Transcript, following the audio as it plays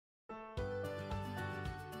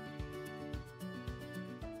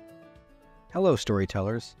Hello,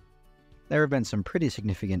 storytellers. There have been some pretty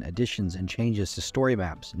significant additions and changes to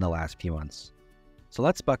StoryMaps in the last few months. So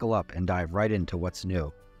let's buckle up and dive right into what's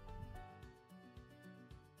new.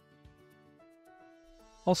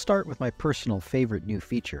 I'll start with my personal favorite new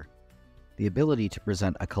feature, the ability to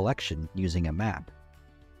present a collection using a map.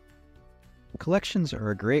 Collections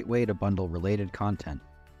are a great way to bundle related content,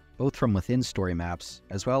 both from within StoryMaps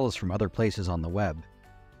as well as from other places on the web.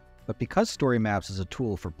 But because StoryMaps is a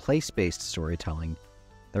tool for place-based storytelling,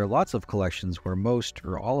 there are lots of collections where most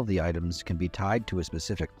or all of the items can be tied to a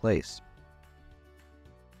specific place.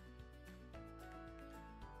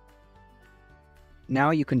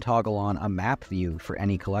 Now you can toggle on a map view for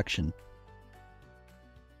any collection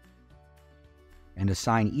and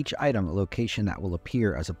assign each item a location that will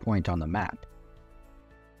appear as a point on the map.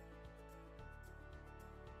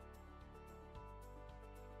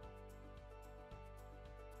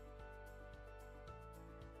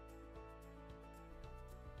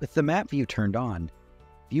 With the map view turned on,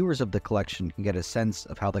 viewers of the collection can get a sense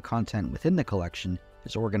of how the content within the collection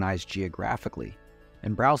is organized geographically,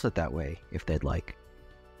 and browse it that way if they'd like.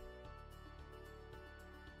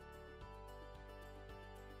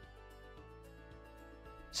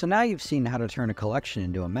 So now you've seen how to turn a collection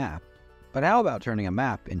into a map, but how about turning a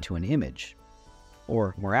map into an image?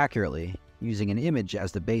 Or, more accurately, using an image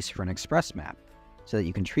as the base for an express map, so that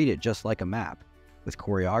you can treat it just like a map, with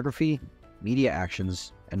choreography, media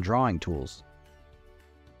actions, and drawing tools.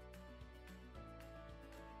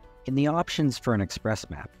 In the options for an express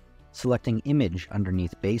map, selecting Image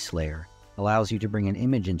underneath Base Layer allows you to bring an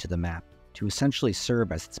image into the map to essentially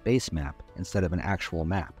serve as its base map instead of an actual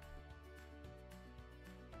map.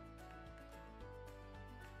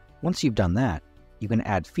 Once you've done that, you can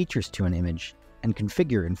add features to an image and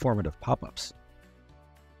configure informative pop-ups.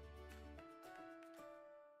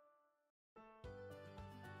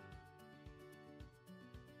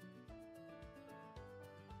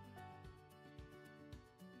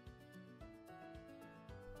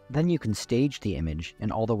 Then you can stage the image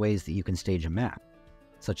in all the ways that you can stage a map,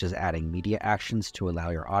 such as adding media actions to allow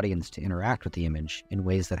your audience to interact with the image in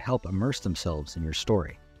ways that help immerse themselves in your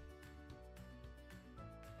story.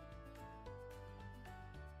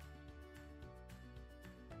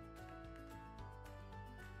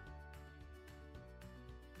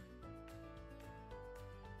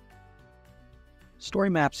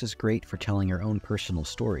 StoryMaps is great for telling your own personal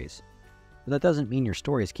stories, but that doesn't mean your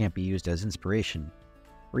stories can't be used as inspiration,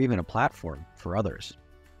 or even a platform for others.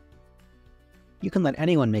 You can let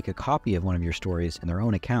anyone make a copy of one of your stories in their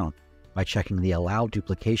own account by checking the Allow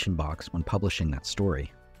Duplication box when publishing that story.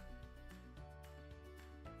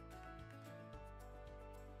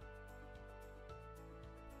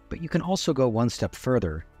 But you can also go one step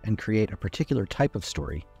further and create a particular type of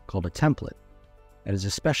story called a template that is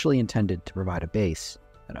especially intended to provide a base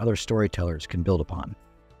that other storytellers can build upon.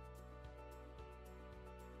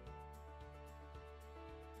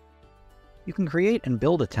 You can create and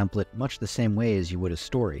build a template much the same way as you would a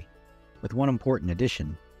story, with one important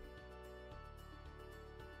addition: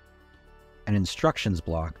 an instructions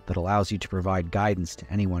block that allows you to provide guidance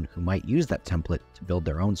to anyone who might use that template to build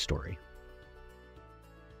their own story.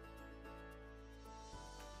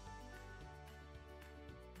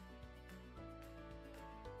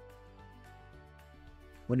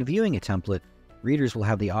 When viewing a template, readers will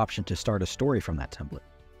have the option to start a story from that template.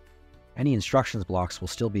 Any instructions blocks will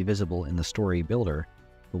still be visible in the story builder,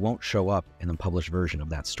 but won't show up in the published version of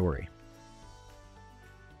that story.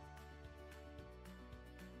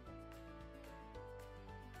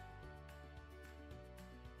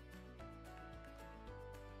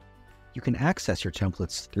 You can access your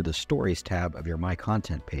templates through the Stories tab of your My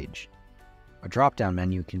Content page. A drop-down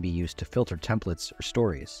menu can be used to filter templates or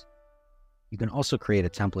stories. You can also create a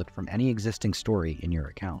template from any existing story in your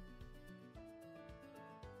account.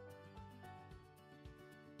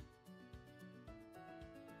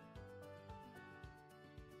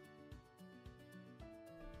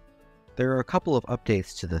 There are a couple of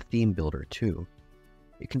updates to the theme builder too.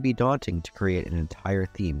 It can be daunting to create an entire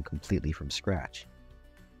theme completely from scratch.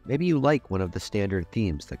 Maybe you like one of the standard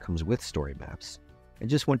themes that comes with StoryMaps and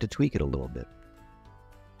just want to tweak it a little bit.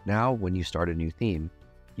 Now, when you start a new theme,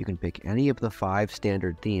 you can pick any of the 5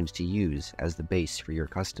 standard themes to use as the base for your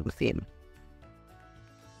custom theme.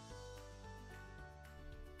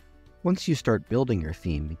 Once you start building your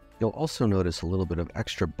theme, you'll also notice a little bit of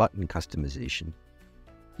extra button customization.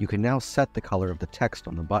 You can now set the color of the text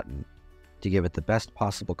on the button to give it the best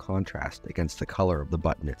possible contrast against the color of the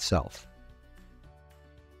button itself.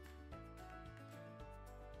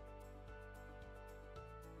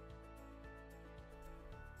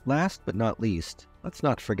 Last but not least, Let's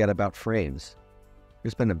not forget about frames.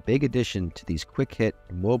 There's been a big addition to these quick-hit,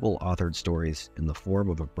 mobile-authored stories in the form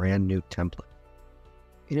of a brand new template.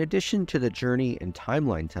 In addition to the journey and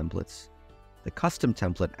timeline templates, the custom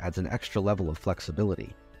template adds an extra level of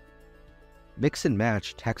flexibility. Mix and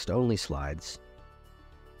match text-only slides,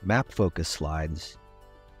 map-focus slides,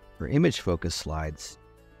 or image-focus slides,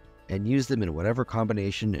 and use them in whatever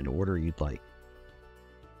combination and order you'd like.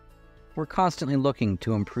 We're constantly looking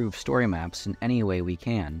to improve story maps in any way we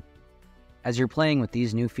can. As you're playing with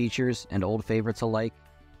these new features and old favorites alike,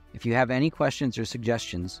 if you have any questions or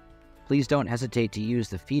suggestions, please don't hesitate to use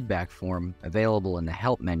the feedback form available in the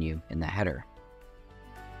Help menu in the header.